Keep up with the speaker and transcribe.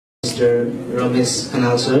Mr. Ramesh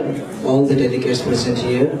Kanal sir, all the delegates present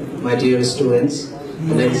here, my dear students,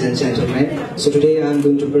 ladies and gentlemen. So today I am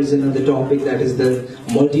going to present on the topic that is the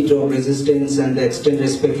multi-drop resistance and the extended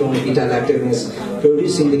spectrum of beta-lactam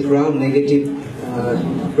producing gram-negative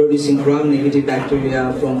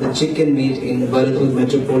bacteria from the chicken meat in Balkumari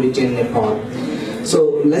metropolitan Nepal.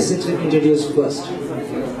 So let's introduce first.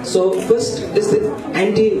 So first is the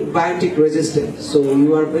antibiotic resistance. So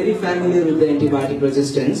you are very familiar with the antibiotic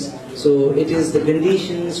resistance. So it is the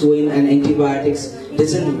conditions when an antibiotics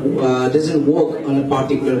doesn't work on a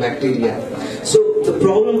particular bacteria. So the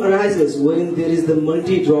problem arises when there is the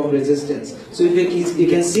multi-drop resistance. So if you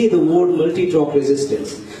can see the word multi-drop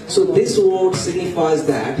resistance. So this word signifies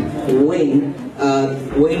that when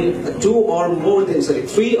three or more than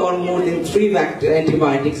three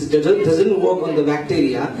antibiotics doesn't work on the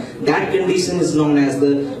bacteria, that condition is known as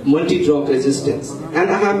the multi-drop resistance. And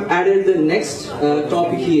I have added the next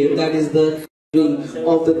topic here, that is the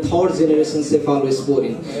of the third generation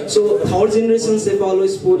cephalosporin. So third generation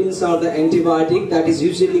cephalosporins are the antibiotic that is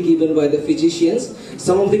usually given by the physicians.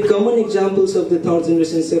 Some of the common examples of the third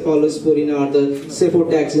generation cephalosporin are the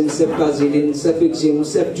cefotaxime, ceftazidime, cefixime,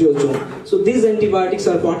 ceftriaxone. So these antibiotics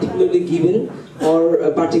are particularly given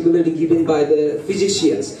by the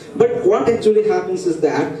physicians. But what actually happens is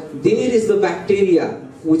that there is the bacteria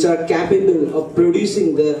which are capable of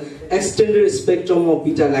producing the extended spectrum of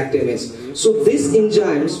beta-lactamase. So these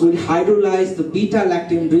enzymes will hydrolyze the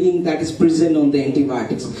beta-lactam ring that is present on the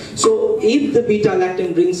antibiotics. So if the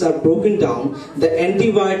beta-lactam rings are broken down, the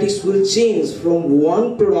antibiotics will change from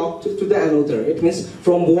one product to the another. It means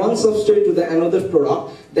from one substrate to the another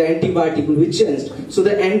product, the antibiotic will be changed. So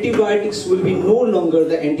the antibiotics will be no longer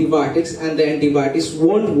the antibiotics and the antibiotics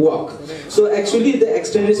won't work. So actually the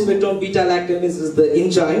extended spectrum beta-lactamase is the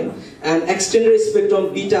enzyme and extended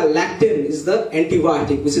spectrum beta-lactam is the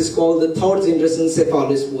antibiotic, which is called the third generation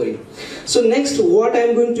cephalosporin. So next what I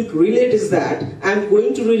am going to relate is that I am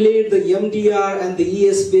going to relate the MDR and the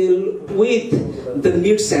ESBL with the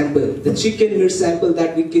meat sample, the chicken meat sample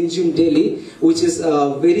that we consume daily, which is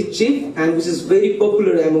very cheap and which is very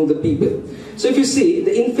popular among the people. So if you see,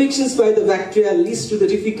 the infections by the bacteria leads to the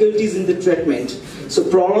difficulties in the treatment. So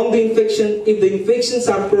prolong the infection. If the infections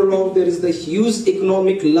are prolonged, there is the huge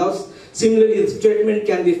economic loss. Similarly, the treatment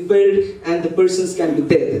can be failed and the persons can be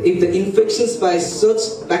dead. If the infections by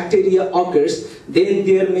such bacteria occurs, then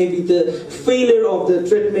there may be the failure of the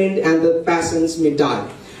treatment and the patients may die.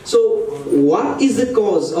 So what is the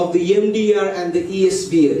cause of the MDR and the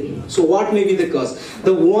ESBL? So what may be the cause?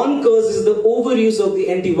 The one cause is the overuse of the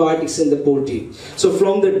antibiotics in the poultry. So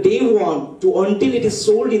from the day one to until it is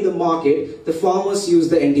sold in the market, the farmers use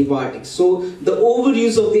the antibiotics. So the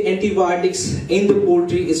overuse of the antibiotics in the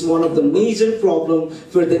poultry is one of the major problems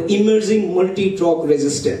for the emerging multi-drug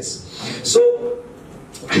resistance. So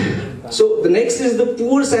the next is the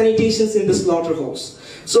poor sanitations in the slaughterhouse.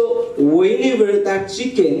 So whenever that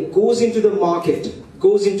chicken goes into the market,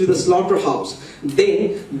 goes into the slaughterhouse,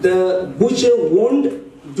 then the butcher won't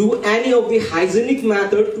do any of the hygienic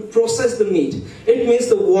method to process the meat. It means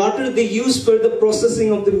the water they use for the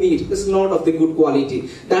processing of the meat is not of the good quality.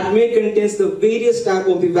 That may contains the various type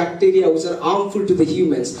of the bacteria which are harmful to the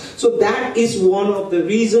humans. So that is one of the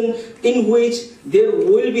reason in which there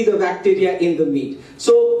will be the bacteria in the meat.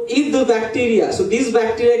 So if the bacteria, so these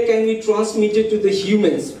bacteria can be transmitted to the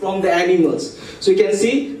humans from the animals. So you can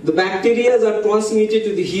see the bacteria are transmitted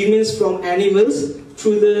to the humans from animals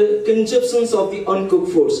through the consumptions of the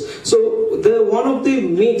uncooked foods. So one of the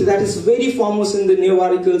meat that is very famous in the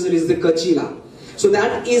Newari culture is the kachila. So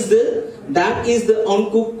that is the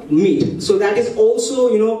uncooked meat. So that is also,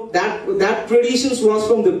 you know, that traditions was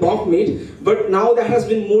from the buck meat, but now that has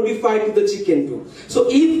been modified to the chicken too. So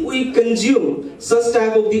if we consume such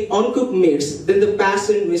type of the uncooked meats, then the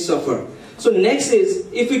patient may suffer. So next is,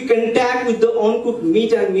 if we contact with the uncooked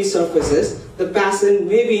meat and meat surfaces, the patient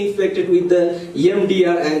may be infected with the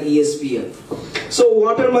MDR and ESBL. So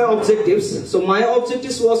what are my objectives? So my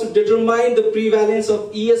objectives was to determine the prevalence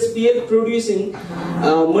of ESBL producing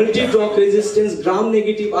multi-drug resistance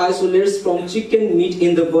gram-negative isolates from chicken meat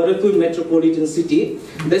in the Balkumari metropolitan city.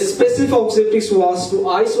 The specific objectives was to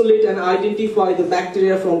isolate and identify the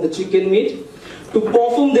bacteria from the chicken meat, to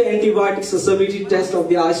perform the antibiotic susceptibility test of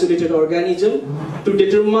the isolated organism, to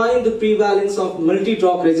determine the prevalence of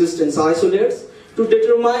multi-drug resistance isolates, to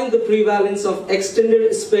determine the prevalence of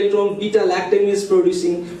extended spectrum beta-lactamase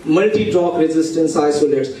producing multi-drug resistance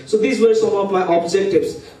isolates. So these were some of my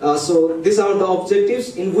objectives. So these are the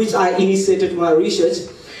objectives in which I initiated my research.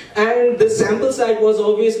 And the sample site was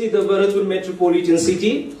obviously the Balkumari metropolitan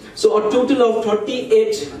city. So a total of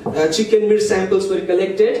 38 chicken meat samples were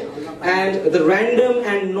collected, and the random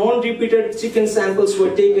and non-repeated chicken samples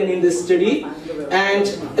were taken in this study, and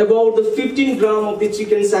about the 15 gram of the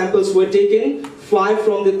chicken samples were taken, 5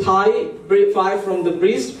 from the thigh, 5 from the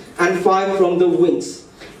breast, and 5 from the wings.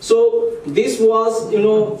 So this was,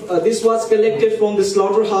 this was collected from the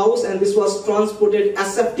slaughterhouse, and this was transported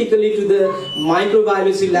aseptically to the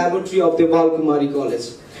microbiology laboratory of the Balkumari College.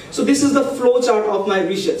 So this is the flow chart of my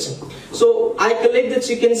research. So I collect the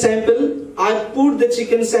chicken sample, I put the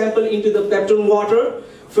chicken sample into the peptone water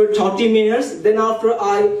for 30 minutes, then after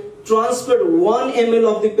I transferred 1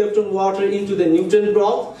 ml of the peptone water into the nutrient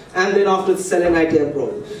broth, and then after the selenite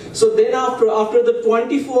broth. So then after the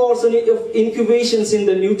 24 hours of incubations in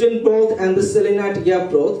the nutrient broth and the selenite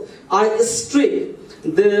broth, I streak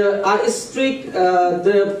the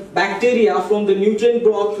bacteria from the nutrient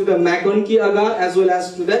broth to the McConkie agar as well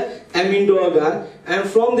as to the amido agar, and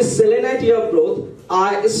from the selenite broth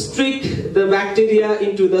I streak the bacteria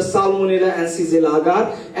into the salmonella and Shigella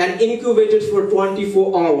agar and incubated for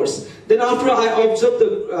 24 hours. Then after I observed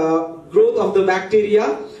the growth of the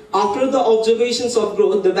bacteria, after the observations of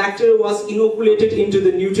growth, the bacteria was inoculated into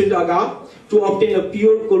the nutrient agar to obtain a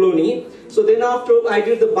pure colony. So then after I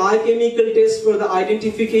did the biochemical test for the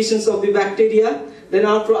identifications of the bacteria, then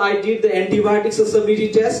after I did the antibiotic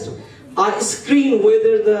susceptibility test, I screen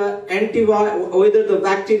whether the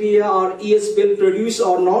bacteria are ESBL produced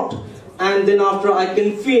or not, and then after I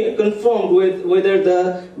confirmed with whether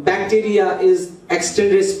the bacteria is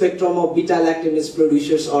extended spectrum of beta-lactamase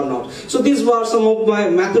producers or not. So these were some of my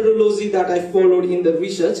methodology that I followed in the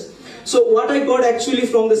research. So what I got actually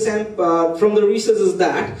from the research is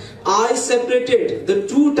that I separated the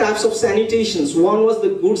 2 types of sanitations. One was the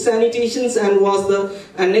good sanitations and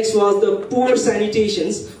next was the poor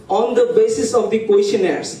sanitations on the basis of the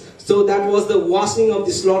questionnaires. So that was the washing of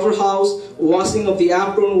the slaughterhouse, washing of the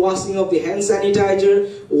apron, washing of the hand sanitizer,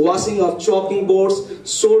 washing of chopping boards,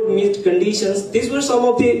 sold meat conditions. These were some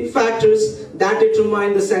of the factors that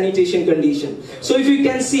determine the sanitation condition. So if you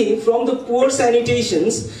can see from the poor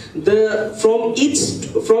sanitations, if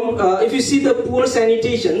you see the poor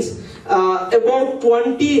sanitations, about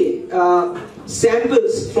 20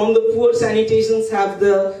 samples from the poor sanitations have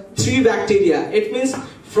the 3 bacteria. It means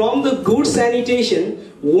from the good sanitation,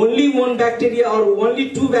 only 1 bacteria or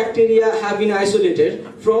only 2 bacteria have been isolated.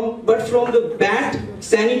 But from the bad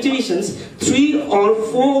sanitations, 3 or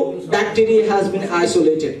 4 bacteria has been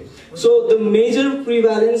isolated. So the major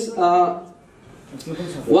prevalence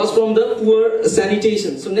was from the poor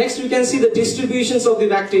sanitation. So next we can see the distributions of the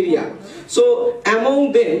bacteria. So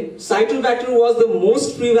among them, Cytobacter was the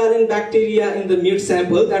most prevalent bacteria in the meat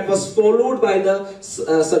sample. That was followed by the,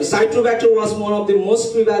 Cytobacter was one of the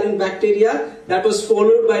most prevalent bacteria. That was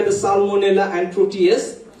followed by the Salmonella and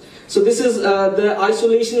Proteus. So this is the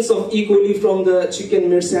isolations of E. coli from the chicken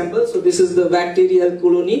meat sample. So this is the bacterial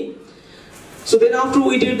colony. So then after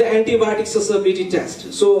we did the antibiotic susceptibility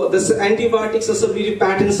test. So the antibiotic susceptibility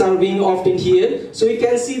patterns are being obtained here. So you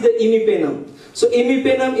can see the imipenem. So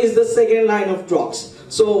imipenem is the second line of drugs.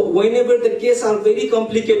 So whenever the case are very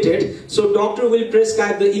complicated, so doctor will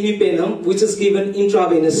prescribe the imipenem, which is given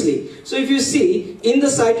intravenously. So if you see in the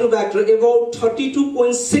Cytobacter, about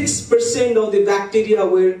 32.6% of the bacteria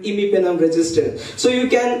were imipenem resistant. So you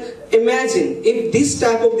can imagine if this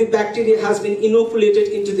type of the bacteria has been inoculated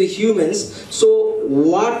into the humans, so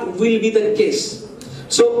what will be the case?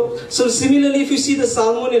 So similarly, if you see the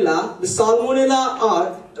salmonella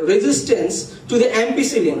are resistance to the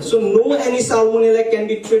ampicillin. So no any salmonella can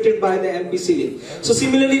be treated by the ampicillin. So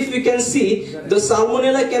similarly, if you can see, the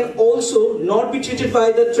salmonella can also not be treated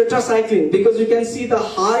by the tetracycline, because you can see the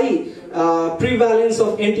high prevalence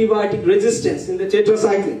of antibiotic resistance in the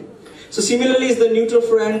tetracycline. So similarly is the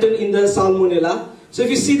neutrofuranton in the salmonella. So if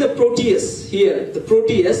you see the Proteus here, the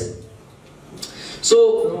Proteus,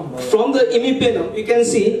 so from the imipenem, you can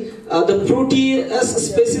see the Proteus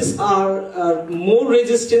species are more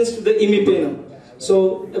resistant to the imipenem.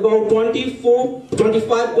 So about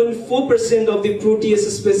 25.4% of the Proteus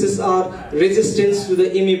species are resistant to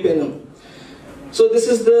the imipenem. So this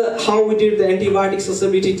is how we did the antibiotic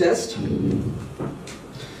susceptibility test.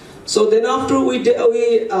 So then after we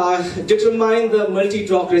determined the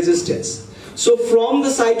multi-drug resistance. So from the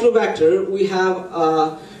Cytobacter we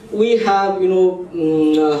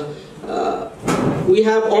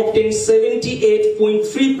have obtained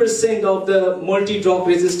 78.3% of the multi-drop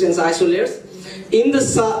resistance isolates. In the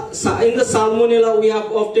Salmonella, we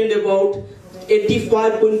have obtained about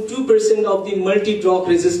 85.2% of the multi-drop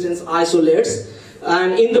resistance isolates.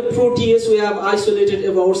 And in the protease, we have isolated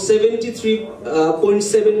about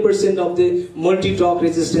 73.7% of the multi-drug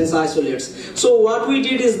resistance isolates. So what we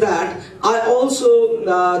did is that I also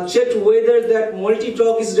checked whether that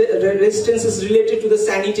multi-drug resistance is related to the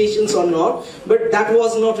sanitations or not, but that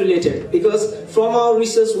was not related, because from our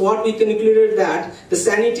research what we concluded that the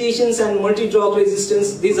sanitations and multi-drug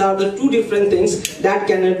resistance, these are the two different things that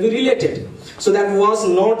cannot be related. So that was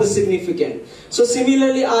not the significant. So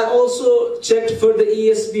similarly, I also checked for the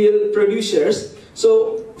ESBL producers.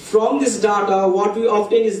 So from this data, what we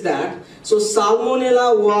obtained is that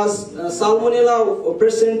salmonella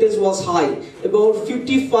percentage was high. About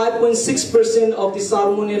 55.6% of the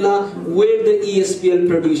salmonella were the ESBL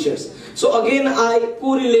producers. So again, I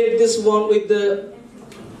correlate this one with the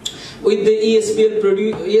ESBL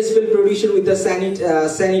producer with the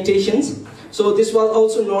sanitations. So this was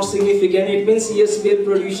also not significant. It means ESBL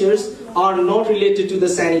producers are not related to the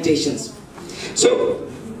sanitations. So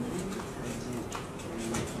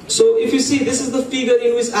if you see, this is the figure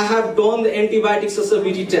in which I have done the antibiotic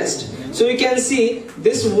susceptibility test. So you can see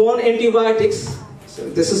this one antibiotics. So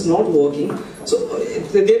this is not working. So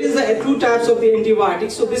there is two types of the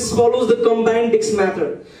antibiotics. So this follows the combined Dix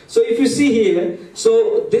method. So if you see here,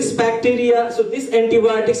 so this bacteria, so this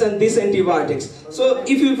antibiotics and this antibiotics. So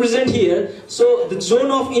if you present here, so the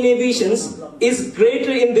zone of inhibitions is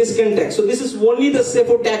greater in this context. So this is only the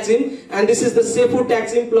cefotaxime, and this is the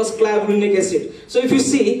cefotaxime plus clavulanic acid. So if you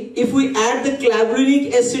see, if we add the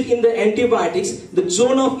clavulanic acid in the antibiotics, the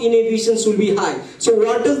zone of inhibitions will be high. So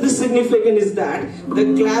what is the significant is that the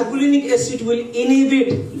clavulanic acid will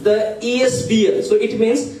inhibit the ESBL. So it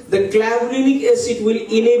means the clavulanic acid will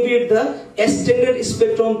inhibit the extended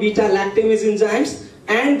spectrum beta lactamase enzymes,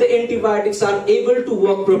 and the antibiotics are able to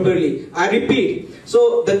work properly. I repeat,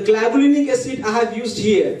 so the clavulanic acid I have used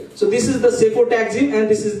here. So this is the cefotaxime, and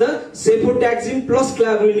this is the cefotaxime plus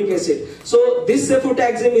clavulanic acid. So this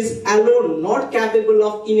cefotaxime is alone not capable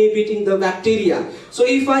of inhibiting the bacteria. So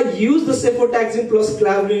if I use the cefotaxime plus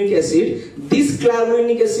clavulanic acid, this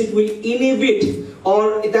clavulanic acid will inhibit,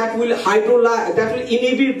 or that will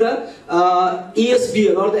inhibit the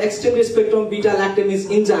ESBL, or the extended spectrum beta lactamase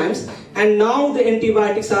enzymes, and now the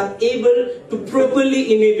antibiotics are able to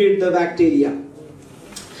properly inhibit the bacteria.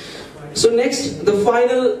 So next, the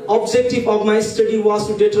final objective of my study was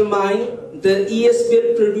to determine the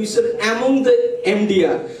ESBL producer among the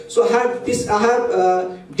MDR. So I have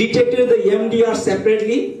detected the MDR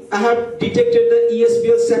separately. I have detected the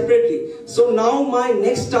ESBL separately. So now my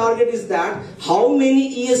next target is that how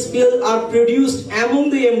many ESBL are produced among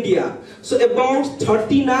the MDR. So about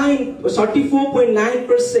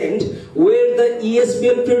 34.9% were the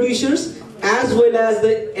ESBL producers as well as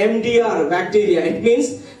the MDR bacteria. It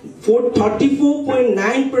means for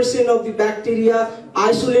 34.9% of the bacteria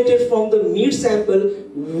isolated from the meat sample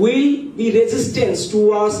will be resistant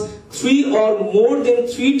towards 3 or more than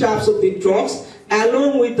 3 types of the drugs,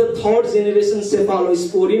 along with the third generation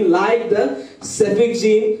cephalosporin like the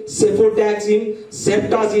cefixime, cefotaxime,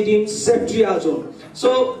 ceftazidime, ceftriaxone.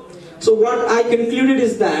 So what I concluded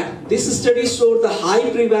is that this study showed the high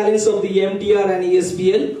prevalence of the MDR and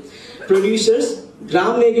ESBL producers,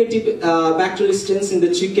 gram-negative bacterial strains in the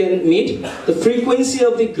chicken meat. The frequency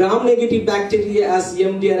of the gram-negative bacteria as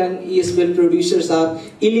MDR and ESBL producers are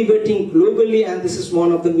elevating globally, and this is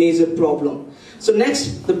one of the major problems. So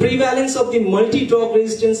next, the prevalence of the multi-drug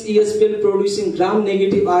resistance ESBL producing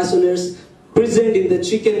gram-negative isolates present in the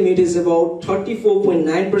chicken meat is about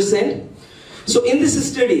 34.9%. So in this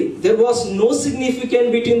study, there was no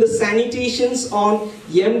significance between the sanitations on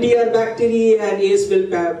MDR bacteria and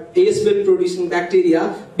ESBL producing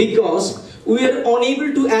bacteria, because we are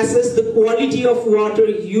unable to assess the quality of water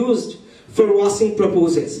used for washing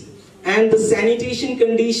purposes and the sanitation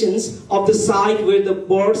conditions of the site where the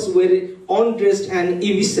birds were undressed and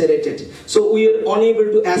eviscerated. So we are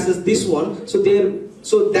unable to assess this one. So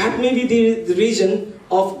that may be the reason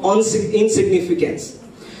of insignificance.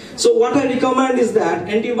 So what I recommend is that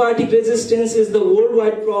antibiotic resistance is the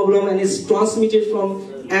worldwide problem and is transmitted from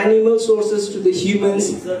animal sources to the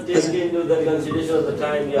humans. Take into the consideration of the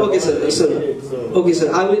time. Okay, sir. Okay,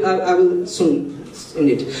 sir. I will soon end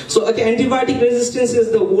it. So, okay, antibiotic resistance is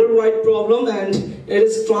the worldwide problem, and it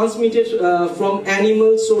is transmitted from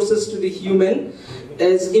animal sources to the human,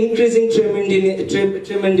 is increasing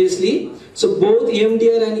tremendously. So both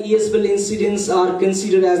EMDR and ESBL incidents are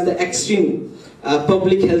considered as the extreme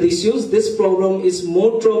public health issues. This problem is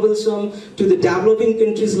more troublesome to the developing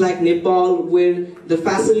countries like Nepal, where the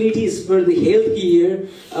facilities for the healthcare,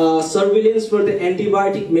 surveillance for the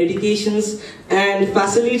antibiotic medications, and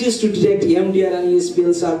facilities to detect EMDR and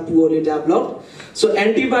ESBLs are poorly developed. So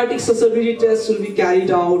antibiotic susceptibility tests will be carried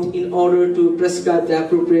out in order to prescribe the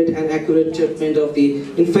appropriate and accurate treatment of the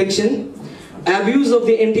infection. Abuse of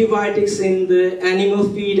the antibiotics in the animal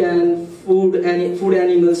feed and food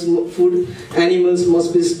animals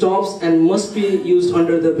must be stopped and must be used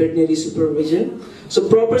under the veterinary supervision. So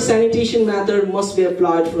proper sanitation method must be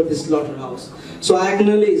applied for the slaughterhouse. So I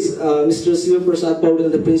acknowledge Mr. Siva Prasad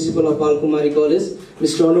Paudel, the principal of Balkumari College,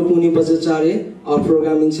 Mr. Anupuni Bajacharya, our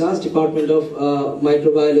program in charge, Department of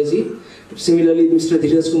Microbiology. Similarly, Mr.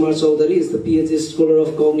 Dheeraj Kumar Chaudhary is the PhD scholar of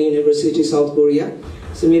Kogney University, South Korea.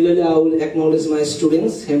 Similarly, I will acknowledge my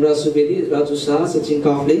students, Hemra Subedi, Raju Shah, Sachin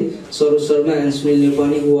Kavle, Saurav Sharma, and Sunil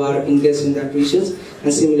Nepani, who are engaged in that research,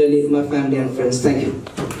 and similarly, my family and friends. Thank you.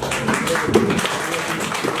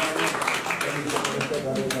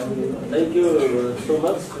 Thank you so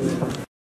much.